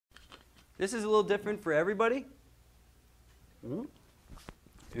This is a little different for everybody.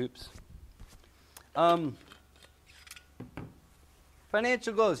 Oops.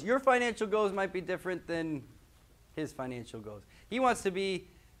 Financial goals. Your financial goals might be different than his financial goals. He wants to be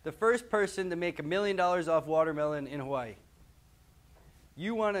the first person to make $1 million off watermelon in Hawaii.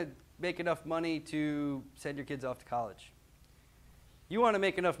 You want to make enough money to send your kids off to college. You want to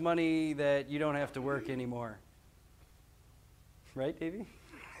make enough money that you don't have to work anymore. Right, Davey?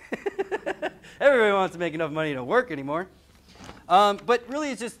 Everybody wants to make enough money to work anymore. But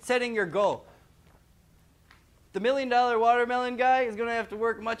really, it's just setting your goal. The $1 million watermelon guy is going to have to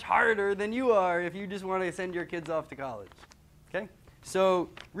work much harder than you are if you just want to send your kids off to college. Okay? So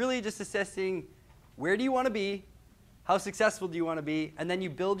really just assessing where do you want to be, how successful do you want to be, and then you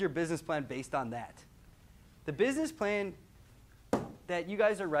build your business plan based on that. The business plan that you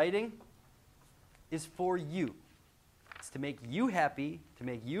guys are writing is for you. It's to make you happy, to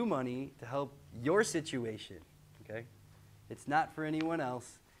make you money, to help your situation. Okay? It's not for anyone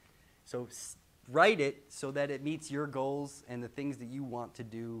else. So write it so that it meets your goals and the things that you want to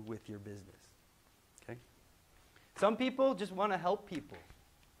do with your business. Okay? Some people just want to help people.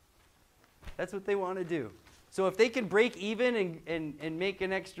 That's what they want to do. So if they can break even and make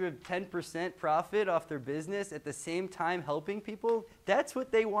an extra 10% profit off their business at the same time helping people, that's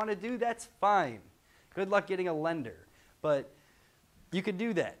what they want to do. That's fine. Good luck getting a lender. But you could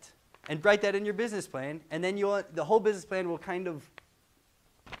do that and write that in your business plan, and then the whole business plan will kind of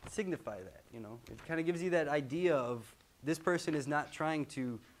signify that. You know, it kind of gives you that idea of this person is not trying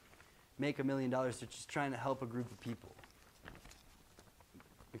to make $1 million; they're just trying to help a group of people.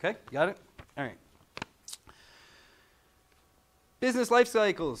 Okay, got it? All right. Business life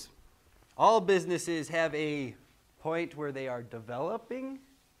cycles. All businesses have a point where they are developing,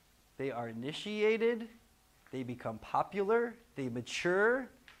 they are initiated, they become popular, they mature,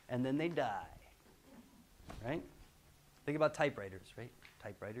 and then they die. Right? Think about typewriters, right?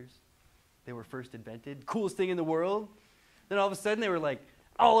 Typewriters. They were first invented, coolest thing in the world. Then all of a sudden they were like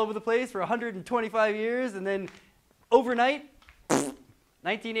all over the place for 125 years, and then overnight,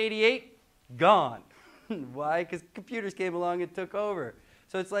 1988, gone. Why? Because computers came along and took over.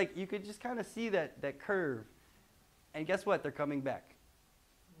 So it's like you could just kind of see that curve. And guess what? They're coming back.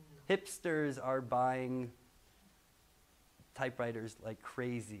 Hipsters are buying typewriters like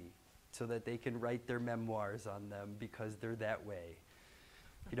crazy so that they can write their memoirs on them because they're that way.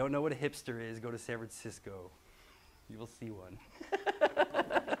 If you don't know what a hipster is, go to San Francisco. You will see one.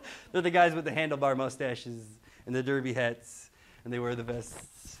 They're the guys with the handlebar mustaches and the derby hats, and they wear the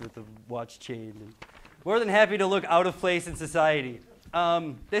vests with the watch chain. And more than happy to look out of place in society.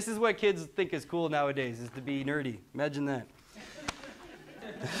 This is what kids think is cool nowadays, is to be nerdy. Imagine that.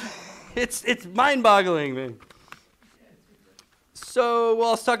 It's mind-boggling, man. So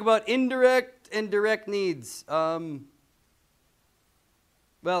well, let's talk about indirect and direct needs. Well,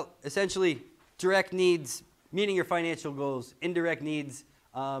 essentially, direct needs, meeting your financial goals. Indirect needs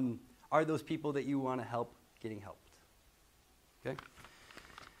are those people that you want to help getting helped. Okay?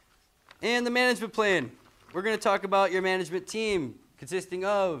 And the management plan. We're going to talk about your management team consisting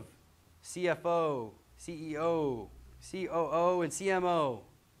of CFO, CEO, COO, and CMO,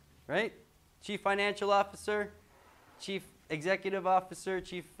 right? Chief Financial Officer, Chief Executive Officer,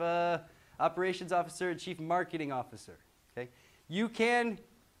 Chief Operations Officer, and Chief Marketing Officer. Okay? You can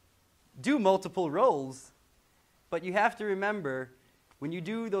do multiple roles, but you have to remember when you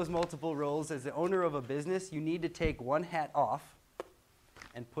do those multiple roles as the owner of a business, you need to take one hat off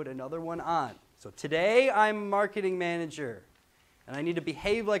and put another one on. So today I'm marketing manager, and I need to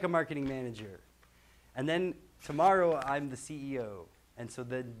behave like a marketing manager. And then tomorrow I'm the CEO, and so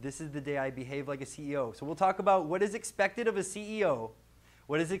this is the day I behave like a CEO. So we'll talk about what is expected of a CEO,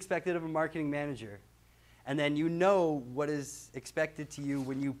 what is expected of a marketing manager, and then you know what is expected to you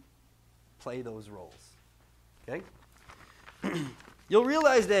when you play those roles. Okay? You'll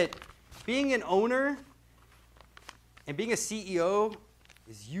realize that being an owner and being a CEO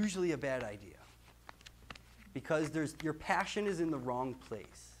is usually a bad idea because your passion is in the wrong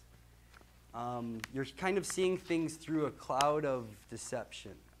place. You're kind of seeing things through a cloud of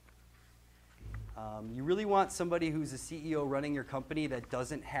deception. You really want somebody who's a CEO running your company that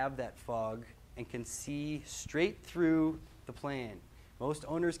doesn't have that fog and can see straight through the plan. Most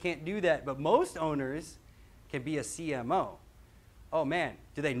owners can't do that, but most owners can be a CMO. Oh man,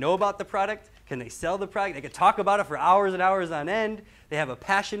 do they know about the product? Can they sell the product? They can talk about it for hours and hours on end. They have a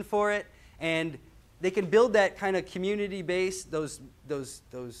passion for it, and they can build that kind of community base, those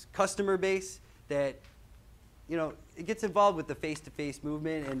customer base that, you know, it gets involved with the face-to-face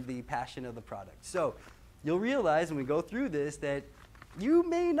movement and the passion of the product. So you'll realize when we go through this that you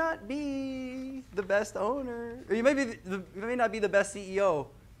may not be the best owner, or you may not be the best CEO,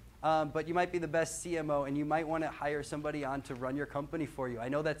 but you might be the best CMO, and you might want to hire somebody on to run your company for you. I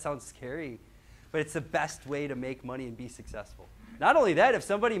know that sounds scary, but it's the best way to make money and be successful. Not only that, if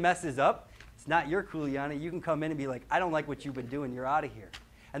somebody messes up, it's not your Kuliana. You can come in and be like, I don't like what you've been doing. You're out of here.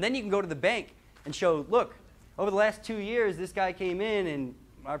 And then you can go to the bank and show, look, over the last 2 years, this guy came in and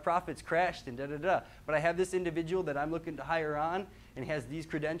our profits crashed and da-da-da. But I have this individual that I'm looking to hire on and has these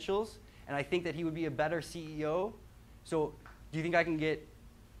credentials, and I think that he would be a better CEO. So do you think I can get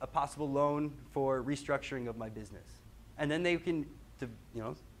a possible loan for restructuring of my business? And then they can,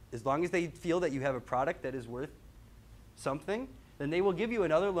 as long as they feel that you have a product that is worth something, then they will give you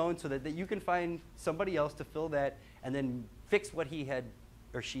another loan so that you can find somebody else to fill that and then fix what he had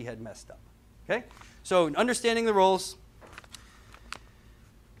or she had messed up. Okay? So understanding the roles.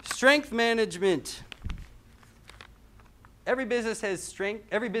 Strength management. Every business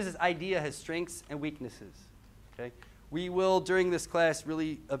idea has strengths and weaknesses. Okay? We will, during this class,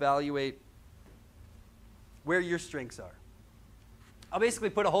 really evaluate where your strengths are. I'll basically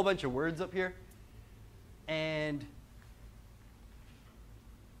put a whole bunch of words up here, and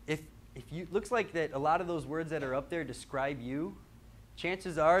looks like that a lot of those words that are up there describe you,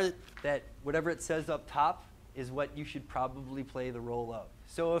 chances are that whatever it says up top is what you should probably play the role of.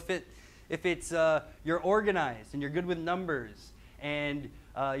 So if it's you're organized and you're good with numbers, and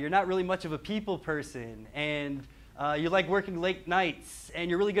you're not really much of a people person, and you like working late nights, and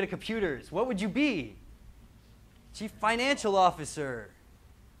you're really good at computers, what would you be? Chief Financial Officer.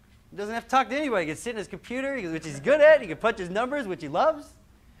 He doesn't have to talk to anybody. He can sit in his computer, which he's good at. He can punch his numbers, which he loves.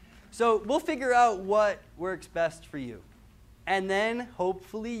 So we'll figure out what works best for you. And then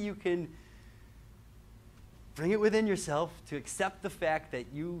hopefully you can bring it within yourself to accept the fact that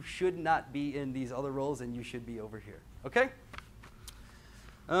you should not be in these other roles and you should be over here. Okay?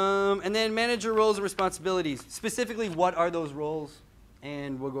 And then manager roles and responsibilities. Specifically, what are those roles?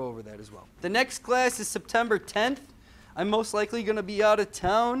 And we'll go over that as well. The next class is September 10th. I'm most likely going to be out of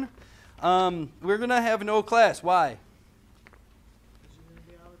town. We're going to have no class. Why? Because you're going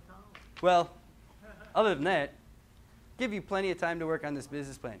to be out of town. Well, other than that, give you plenty of time to work on this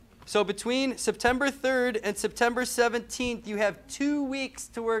business plan. So between September 3rd and September 17th, you have 2 weeks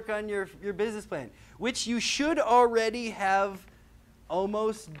to work on your business plan, which you should already have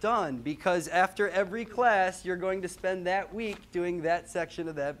almost done, because after every class, you're going to spend that week doing that section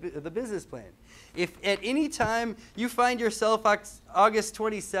of the business plan. If at any time you find yourself August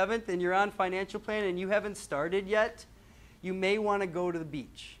 27th and you're on financial plan and you haven't started yet, you may want to go to the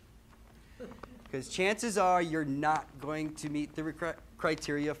beach, because chances are you're not going to meet the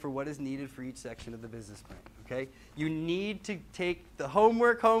criteria for what is needed for each section of the business plan. Okay? You need to take the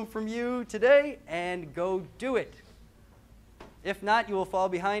homework home from you today and go do it. If not, you will fall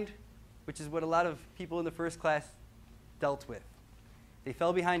behind, which is what a lot of people in the first class dealt with. They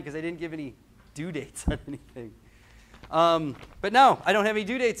fell behind because they didn't give any due dates on anything. But now, I don't have any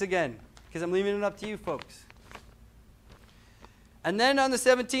due dates again, because I'm leaving it up to you folks. And then on the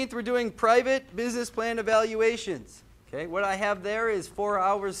 17th, we're doing private business plan evaluations. Okay, what I have there is 4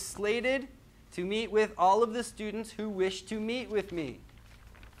 hours slated to meet with all of the students who wish to meet with me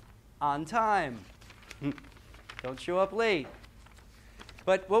on time. Don't show up late.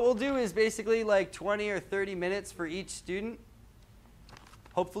 But what we'll do is basically like 20 or 30 minutes for each student.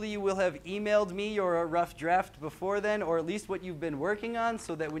 Hopefully you will have emailed me your rough draft before then, or at least what you've been working on,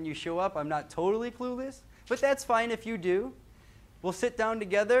 so that when you show up, I'm not totally clueless. But that's fine if you do. We'll sit down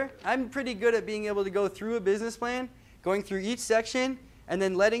together. I'm pretty good at being able to go through a business plan, going through each section, and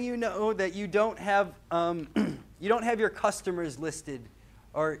then letting you know that you don't have your customers listed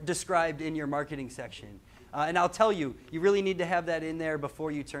or described in your marketing section. And I'll tell you, you really need to have that in there before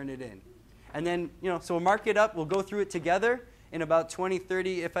you turn it in. And then, so we'll mark it up. We'll go through it together in about 20,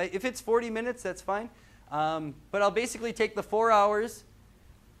 30. If it's 40 minutes, that's fine. But I'll basically take the 4 hours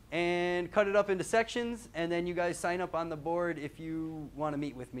and cut it up into sections, and then you guys sign up on the board if you want to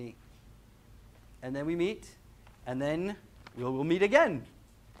meet with me. And then we meet, and then we'll meet again.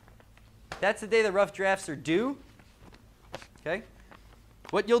 That's the day the rough drafts are due. Okay?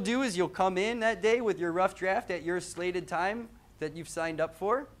 What you'll do is you'll come in that day with your rough draft at your slated time that you've signed up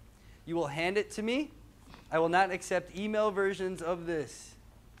for. You will hand it to me. I will not accept email versions of this.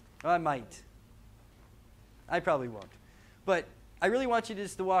 Well, I might. I probably won't. But I really want you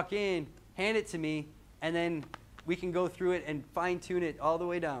just to walk in, hand it to me, and then we can go through it and fine-tune it all the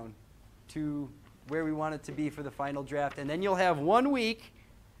way down to where we want it to be for the final draft. And then you'll have 1 week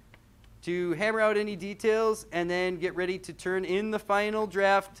to hammer out any details and then get ready to turn in the final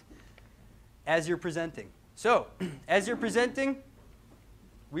draft as you're presenting. So, as you're presenting,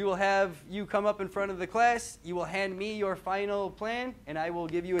 we will have you come up in front of the class. You will hand me your final plan, and I will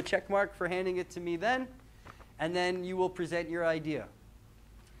give you a check mark for handing it to me then. And then you will present your idea.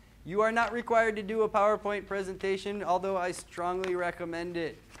 You are not required to do a PowerPoint presentation, although I strongly recommend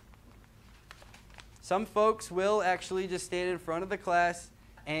it. Some folks will actually just stand in front of the class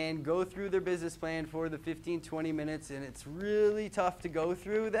and go through their business plan for the 15, 20 minutes, and it's really tough to go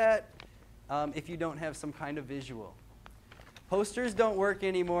through that if you don't have some kind of visual. Posters don't work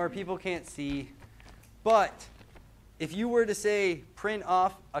anymore. People can't see. But if you were to say print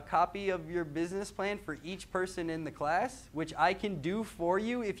off a copy of your business plan for each person in the class, which I can do for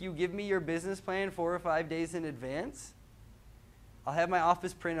you if you give me your business plan 4 or 5 days in advance, I'll have my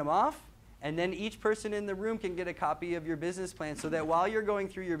office print them off, and then each person in the room can get a copy of your business plan so that while you're going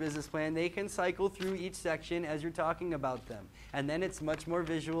through your business plan, they can cycle through each section as you're talking about them. And then it's much more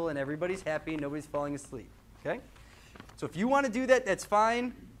visual and everybody's happy and nobody's falling asleep. Okay? So if you want to do that, that's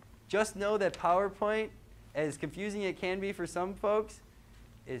fine. Just know that PowerPoint, as confusing it can be for some folks,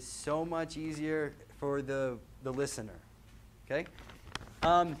 is so much easier for the listener. Okay?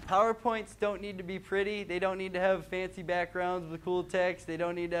 PowerPoints don't need to be pretty. They don't need to have fancy backgrounds with cool text. They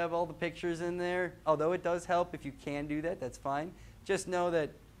don't need to have all the pictures in there. Although it does help if you can do that, that's fine. Just know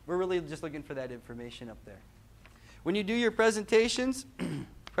that we're really just looking for that information up there. When you do your presentations,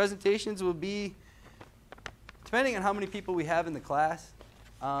 presentations will be, depending on how many people we have in the class,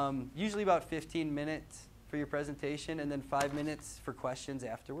 usually about 15 minutes for your presentation and then 5 minutes for questions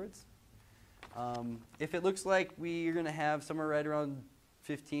afterwards. If it looks like we're going to have somewhere right around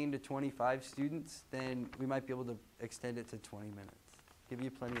 15 to 25 students, then we might be able to extend it to 20 minutes. Give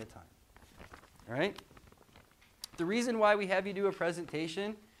you plenty of time. All right? The reason why we have you do a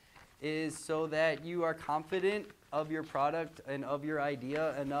presentation is so that you are confident of your product and of your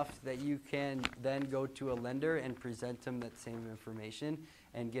idea enough that you can then go to a lender and present them that same information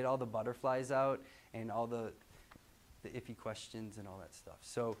and get all the butterflies out and all the iffy questions and all that stuff.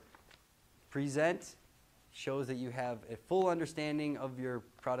 So present shows that you have a full understanding of your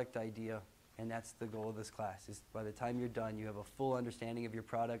product idea, and that's the goal of this class, is by the time you're done, you have a full understanding of your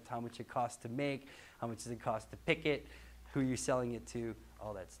product, how much it costs to make, how much does it cost to pick it, who you're selling it to,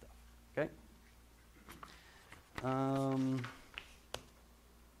 all that stuff. Okay?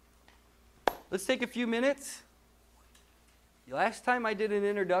 Let's take a few minutes. Last time I did an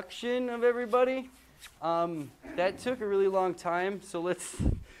introduction of everybody. That took a really long time, so let's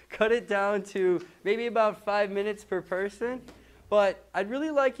cut it down to maybe about 5 minutes per person. But I'd really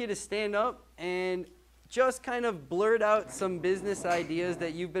like you to stand up and just kind of blurt out some business ideas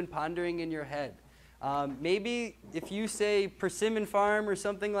that you've been pondering in your head. Maybe if you say Persimmon Farm or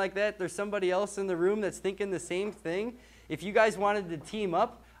something like that, there's somebody else in the room that's thinking the same thing. If you guys wanted to team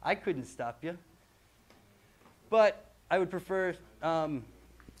up, I couldn't stop you. But I would prefer,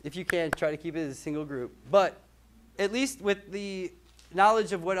 if you can, try to keep it as a single group. But at least with the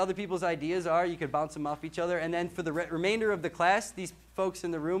knowledge of what other people's ideas are, you could bounce them off each other. And then for the remainder of the class, these folks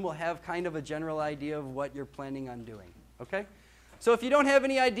in the room will have kind of a general idea of what you're planning on doing. Okay? So if you don't have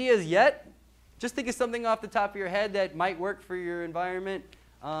any ideas yet, just think of something off the top of your head that might work for your environment,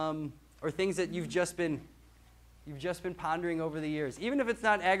 or things that you've just been pondering over the years. Even if it's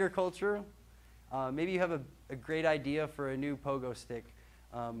not agricultural, maybe you have a great idea for a new pogo stick.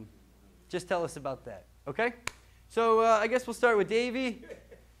 Just tell us about that. Okay? So I guess we'll start with Davey.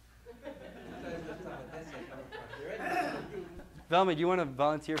 Velma, do you want to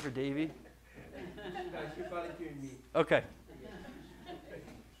volunteer for Davey? She's volunteering me. Okay.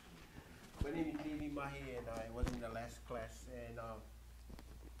 My name is Davey Mahi, and I was in the last class. And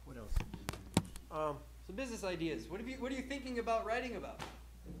what else? So business ideas. What are you thinking about writing about?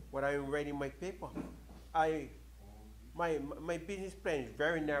 What I'm writing my paper. My business plan is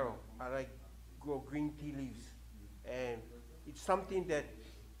very narrow. I like grow green tea leaves, and it's something that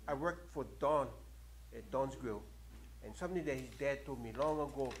I worked for Don at Don's Grill, and something that his dad told me long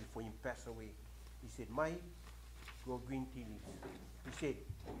ago before he passed away. He said, "Mike, grow green tea leaves." He said,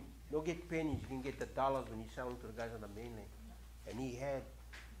 "Don't get pennies, you can get the dollars when you sell them to the guys on the mainland." And he had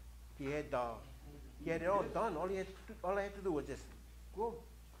it all done. All I had to do was just grow,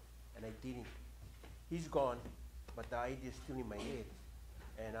 and I didn't. He's gone, but the idea is still in my head,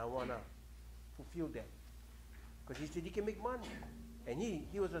 and I wanna fulfill that. Because he said he can make money, and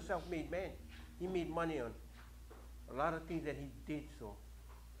he was a self-made man. He made money on a lot of things that he did, so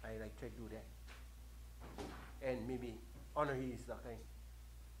I like try to do that, and maybe honor his thing.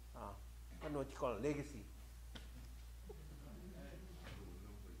 I don't know what you call it, legacy.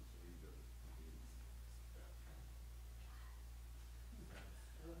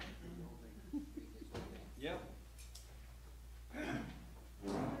 Yep.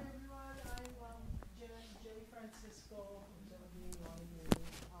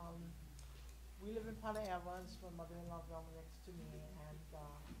 we live in Pana Evans. My mother-in-law lived next to me, and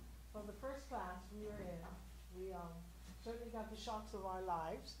from the first class we were in, we certainly got the shocks of our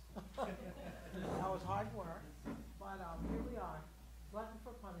lives. That was hard work, but here we are, glutton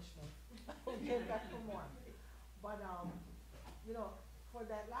for punishment. We came back for more. But you know, for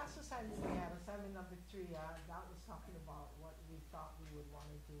that last assignment we had, assignment number 3, that was talking about what we thought we would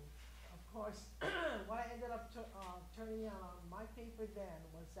want to do. Of course, what I ended up turning in on my paper then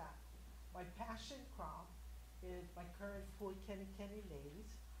was that my passion crop is my current poor Kenny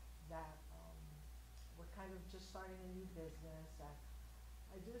ladies that we're kind of just starting a new business. And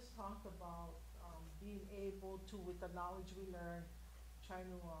I just talked about being able to, with the knowledge we learned, trying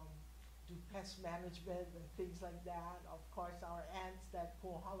to do pest management and things like that. Of course, our ants that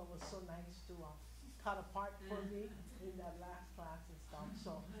Paul Hollow was so nice to cut apart for me in that last class and stuff.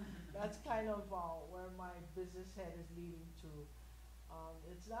 So that's kind of where my business head is leading to.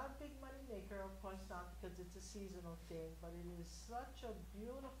 It's not a big money maker, of course not, because it's a seasonal thing, but it is such a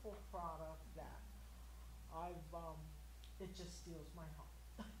beautiful product that it just steals my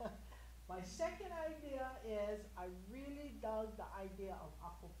heart. My second idea is I really dug the idea of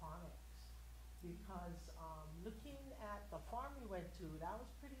aquaponics because looking at the farm we went to, that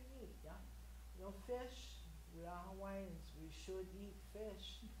was pretty neat, yeah? You know, fish, we are Hawaiians, we should eat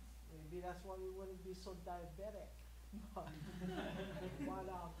fish. Maybe that's why we wouldn't be so diabetic. But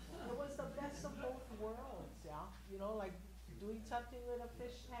it was the best of both worlds, yeah? You know, like doing something with a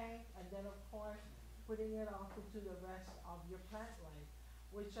fish tank and then of course putting it off into the rest of your plant life,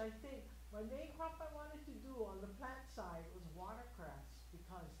 which I think my main crop I wanted to do on the plant side was watercress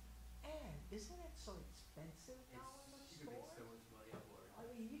because, and isn't it so expensive now in the You can make so store? much money off water. I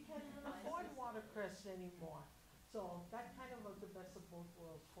mean, you can't even afford watercress anymore. So that kind of was the best of both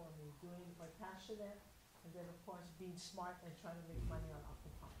worlds for me, doing my passionate and then of course being smart and trying to make money on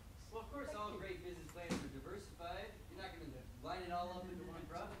aquaponics. Well, of course, Thank all you. great business plans are diversified. You're not going to line it all up into one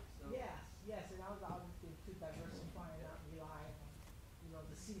product. So. Yes, yes, and that was the other thing to diversify and not rely on, you know,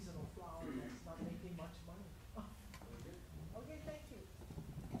 the seasonal flower that's not making much money. Very good. Okay, thank you.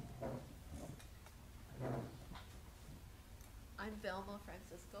 I'm Velma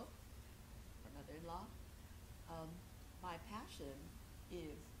Francisco, her mother-in-law. My passion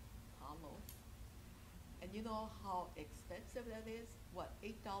is hollow. And you know how expensive that is? What,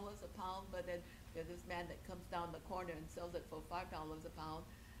 $8 a pound? But then there's this man that comes down the corner and sells it for $5 a pound.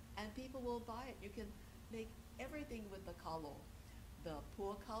 And people will buy it. You can make everything with the kalo. The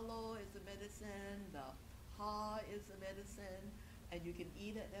pua kalo is a medicine, the ha is a medicine, and you can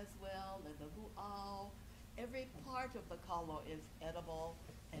eat it as well, and the luau. Every part of the kalo is edible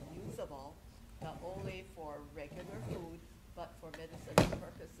and usable, not only for regular food, but for medicinal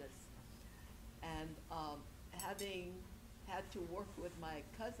purposes. And having had to work with my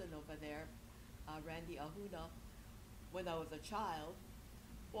cousin over there, Randy Ahuna, when I was a child,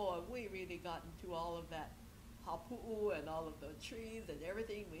 boy, we really got into all of that hapu'u and all of the trees and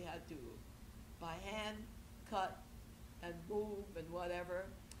everything. We had to, by hand, cut and move and whatever.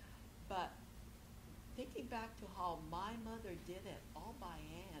 But thinking back to how my mother did it all by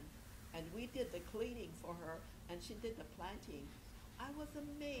hand, and we did the cleaning for her, and she did the planting, I was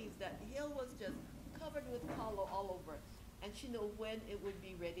amazed that hill was just covered with kalo all over. And she knew when it would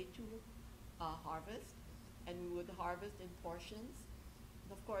be ready to harvest, and we would harvest in portions.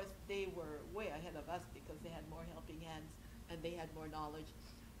 And of course, they were way ahead of us because they had more helping hands and they had more knowledge.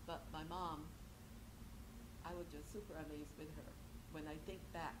 But my mom, I was just super amazed with her when I think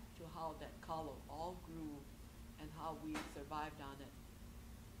back to how that kalo all grew and how we survived on it.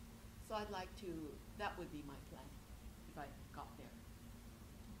 So I'd like to, that would be my plan if I got there.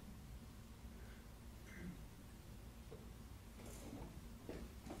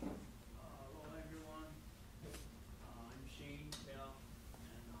 Hello everyone. I'm Shane Bell,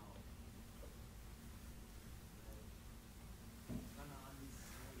 and kind of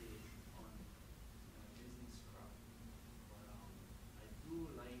undecided on business crop, but I do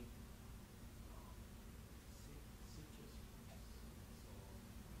like citrus fruits.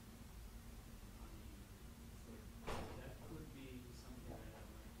 So that could be something that I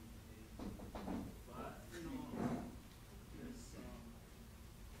might be taking. But there's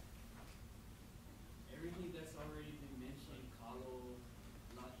everything that's already been mentioned, kalo,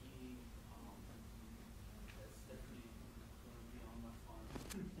 lahi, that's definitely gonna be on my farm.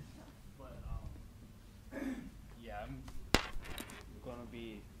 But yeah, I'm gonna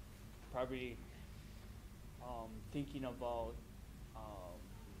be probably thinking about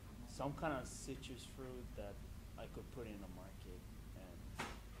some kind of citrus fruit that I could put in the market and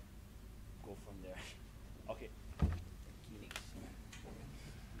go from there. Okay. Thank you.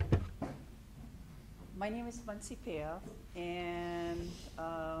 My name is Mansi Pea, and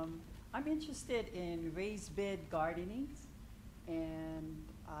I'm interested in raised bed gardening, and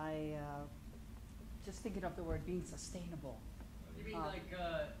I just thinking of the word being sustainable. You mean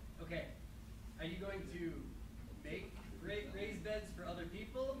okay, are you going to make raised beds for other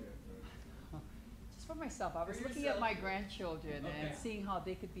people? Just for myself, I was For looking yourself? at my grandchildren Okay. and seeing how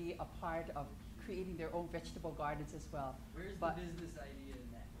they could be a part of creating their own vegetable gardens as well. Where's But- the business idea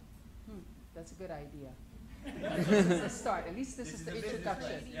in that? That's a good idea. This is the start. At least this is the a business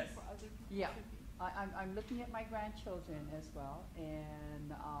introduction. plan, yes. For other people Yeah. to be- I'm looking at my grandchildren as well,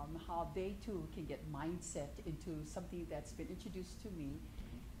 and how they too can get mindset into something that's been introduced to me.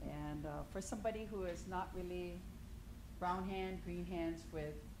 And for somebody who is not really brown hand, green hands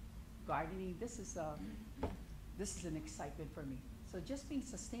with gardening, this is an excitement for me. So just being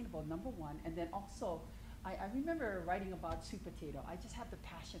sustainable, number one, and then also, I remember writing about sweet potato. I just have the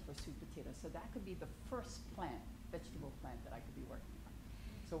passion for sweet potato, so that could be the first vegetable plant that I could be working on.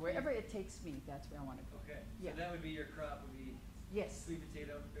 So wherever it takes me, that's where I want to go. Okay, Yeah. so that would be your crop, would be Yes, sweet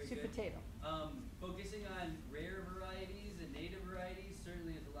potato, very sweet good. potato. Focusing on rare varieties and native varieties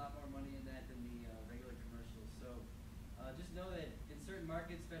certainly is a lot more money in that than the regular commercials. So just know that in certain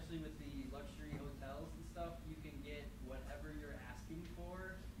markets, especially with the luxury hotels and stuff, you can get whatever you're asking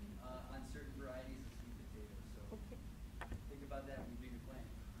for on certain varieties of sweet potato. So Okay. think about that when you do your plan.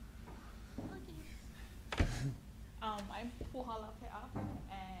 I'm Puhala Pe'a,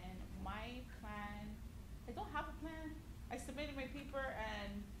 and my plan, I don't have a plan. I submitted my paper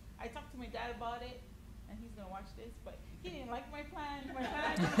and I talked to my dad about it, and he's gonna watch this, but he didn't like my plan. My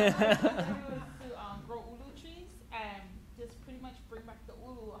plan was to grow ulu trees and just pretty much bring back the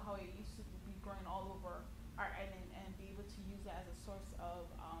ulu how it used to be growing all over our island, and be able to use it as a source of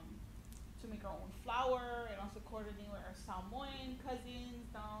to make our own flour, and also coordinate with our Samoan cousins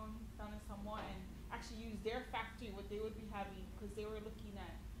down in Samoa, and actually use their factory, what they would be having, because they were looking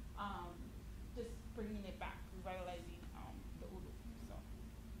at just bringing it back, revitalizing the ulu. So,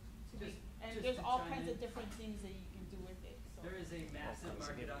 Just there's to all chime kinds in. of different things that you can do with it. So There is a massive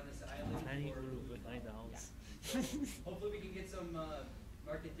market on this island Tiny for ulu ulu. behind the house. Hopefully we can get some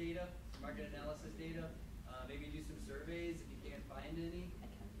market data, market analysis data, maybe do some surveys if you can't find any.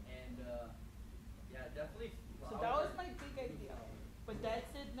 And yeah, definitely So flower. that was my big idea. But Dad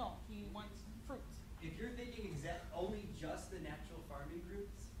said no, he wants fruit. If you're thinking only just the natural farming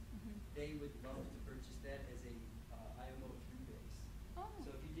groups, Mhm. they would love to purchase that as a IMO 3 base. Oh.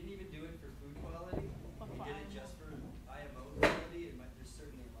 So if you didn't even do it for food quality, But you for did it IMO. just for IMO quality, there's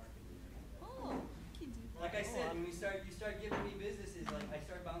certainly a market there. Oh, you can do that. Like I said, when you start giving me businesses, like I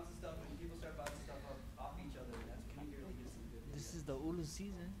start bouncing stuff, and people start bouncing stuff off each other, that's when you really get some good business. This is the ulu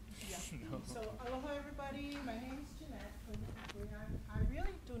season. Yeah. No. So, aloha everybody, my name is Jeanette. I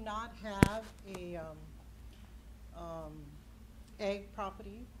really do not have a egg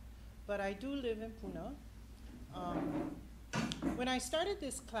property, but I do live in Puna. When I started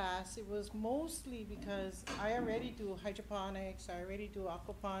this class, it was mostly because I already do hydroponics, I already do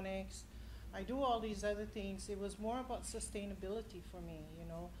aquaponics, I do all these other things. It was more about sustainability for me, you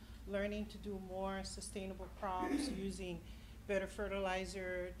know, learning to do more sustainable crops, using better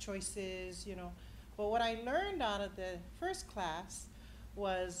fertilizer choices, you know. But what I learned out of the first class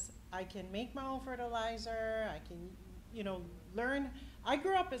was I can make my own fertilizer, I can, you know, learn. I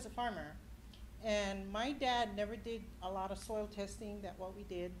grew up as a farmer, and my dad never did a lot of soil testing that what we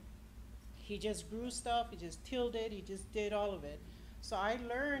did. He just grew stuff, he just tilled it, he just did all of it. So I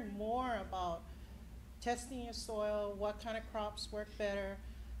learned more about testing your soil, what kind of crops work better,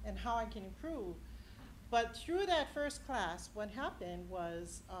 and how I can improve. But through that first class, what happened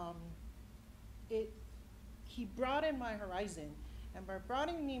was he broadened my horizon. And by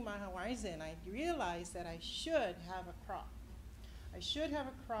broadening my horizon, I realized that I should have a crop. I should have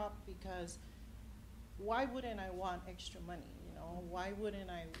a crop because why wouldn't I want extra money, you know? Why wouldn't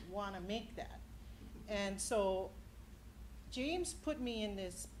I want to make that? And so James put me in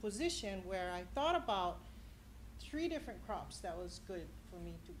this position where I thought about 3 different crops that was good for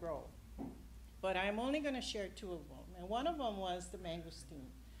me to grow. But I'm only going to share 2 of them. And one of them was the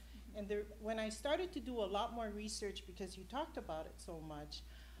mangosteen. And when I started to do a lot more research, because you talked about it so much,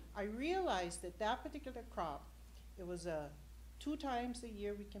 I realized that that particular crop, it was 2 times a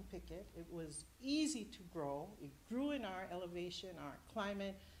year we can pick it. It was easy to grow. It grew in our elevation, our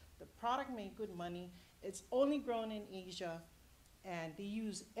climate. The product made good money. It's only grown in Asia, and they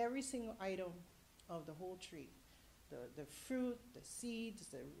use every single item of the whole tree. The fruit, the seeds,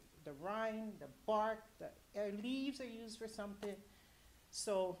 the rind, the bark, the leaves are used for something.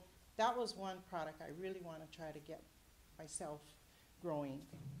 So that was one product I really want to try to get myself growing.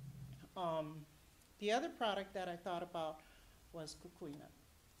 The other product that I thought about was kukui nut.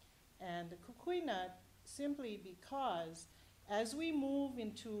 And the kukui nut, simply because as we move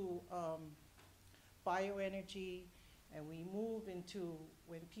into bioenergy, and we move into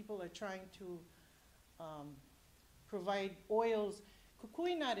when people are trying to provide oils,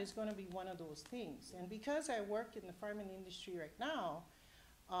 kukui nut is going to be one of those things. And because I work in the farming industry right now,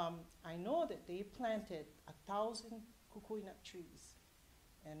 I know that they planted 1,000 kukui nut trees.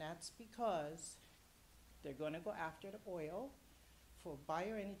 And that's because they're going to go after the oil for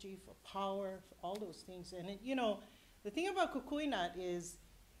bioenergy, for power, for all those things. And you know, the thing about kukui nut is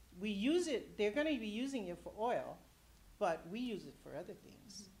we use it, they're going to be using it for oil, but we use it for other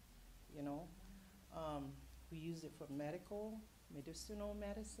things, you know. We use it for medicinal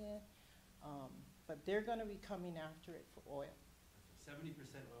medicine, but they're going to be coming after it for oil. 70%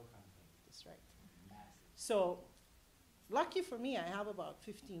 oil content. That's right. Massive. So, lucky for me, I have about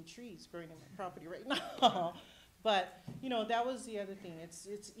 15 trees growing in my property right now. But, you know, that was the other thing.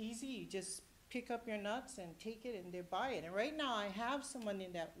 It's easy. You just pick up your nuts and take it and they buy it. And right now I have someone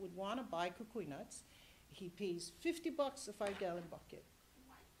in that would want to buy kukui nuts. He pays $50 a 5-gallon bucket.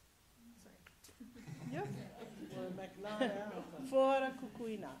 Yep. For a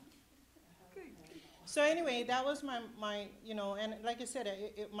kukui nut. So anyway, that was my you know, and like I said,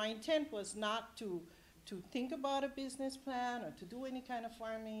 my intent was not to think about a business plan or to do any kind of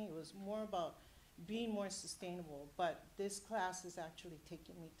farming. It was more about being more sustainable. But this class is actually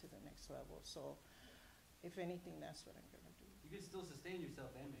taking me to the next level. So if anything, that's what I'm going to do. You can still sustain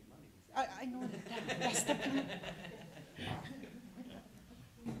yourself and make money. I know that's the plan.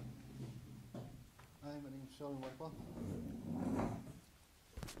 Hi, my name's Sheldon Whitewell.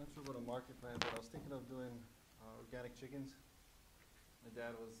 Not sure about a market plan, but I was thinking of doing organic chickens. My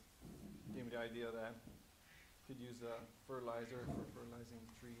dad gave me the idea that I could use fertilizer for fertilizing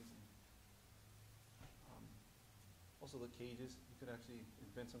trees. And, also the cages, you could actually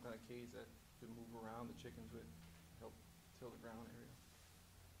invent some kind of cage that could move around the chickens with, help till the ground area.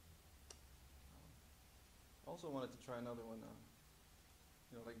 Also wanted to try another one,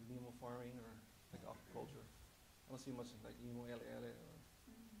 you know, like Nemo farming or like aquaculture. I don't see much like Emo Ele or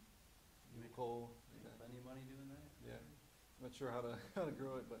Nuco. Make plenty of money doing that. Yeah, I'm not sure how to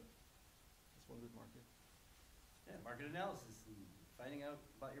grow it, but it's one good market. Yeah, market analysis and finding out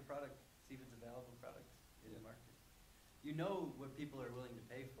about your product, see if it's a valuable product in the market. You know what people are willing to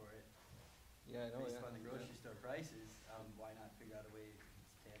pay for it. Yeah, I know. Based on the grocery store prices, why not figure out a way it's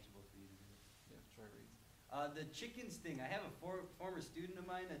tangible for you to do? Yeah, try rates. The chickens thing, I have a former student of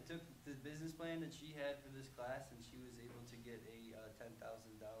mine that took the business plan that she had for this class, and she was able to get a $10,000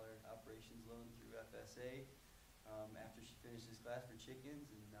 operations loan through FSA after she finished this class for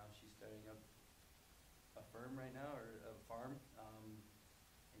chickens, and now she's starting up a firm right now, or a farm,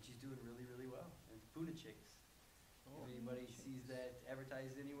 and she's doing really, really well. And it's Puna Chicks. Oh, If anybody sees that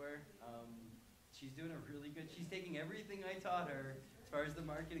advertised anywhere, she's doing a really good, she's taking everything I taught her as far as the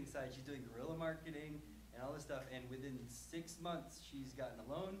marketing side. She's doing guerrilla marketing and all this stuff, and within 6 months, she's gotten a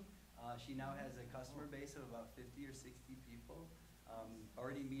loan. She now has a customer base of about 50 or 60 people,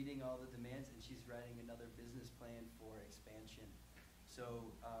 already meeting all the demands, and she's writing another business plan for expansion.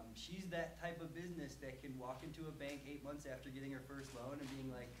 So she's that type of business that can walk into a bank 8 months after getting her first loan and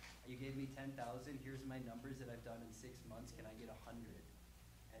being like, you gave me 10,000, here's my numbers that I've done in 6 months, can I get 100?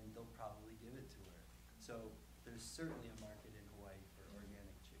 And they'll probably give it to her. So there's certainly a market in Hawaii for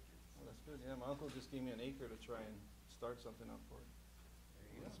organic chickens. Well, that's good. Yeah, my uncle just gave me an acre to try and start something up for it.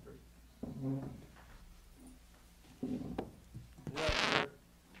 There you go. That's great.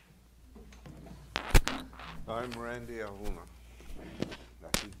 I'm Randy Ahuna. I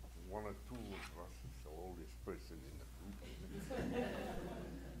think one or two of us is the oldest person in the group.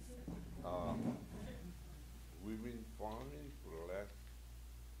 We've been farming for the last,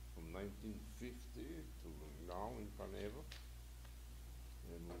 from 1950 to now in Caneva.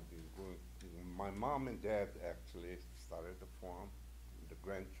 And we've been going, my mom and dad actually started the farm. The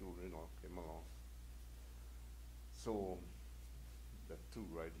grandchildren all came along. So, the two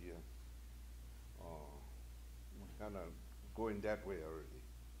right here, we're kind of going that way already.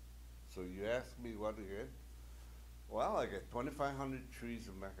 So you asked me what to get. Well, I got 2,500 trees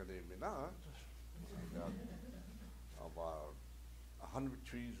of macadamia nuts. I got about 100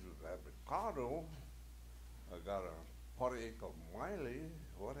 trees of avocado. I got a quarter acre of miley.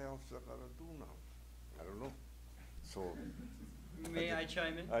 What else I gotta do now? I don't know. So. May I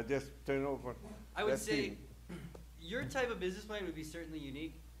chime in? I just turn over. I would that say thing. your type of business plan would be certainly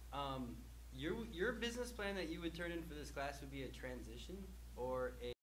unique. Your business plan that you would turn in for this class would be a transition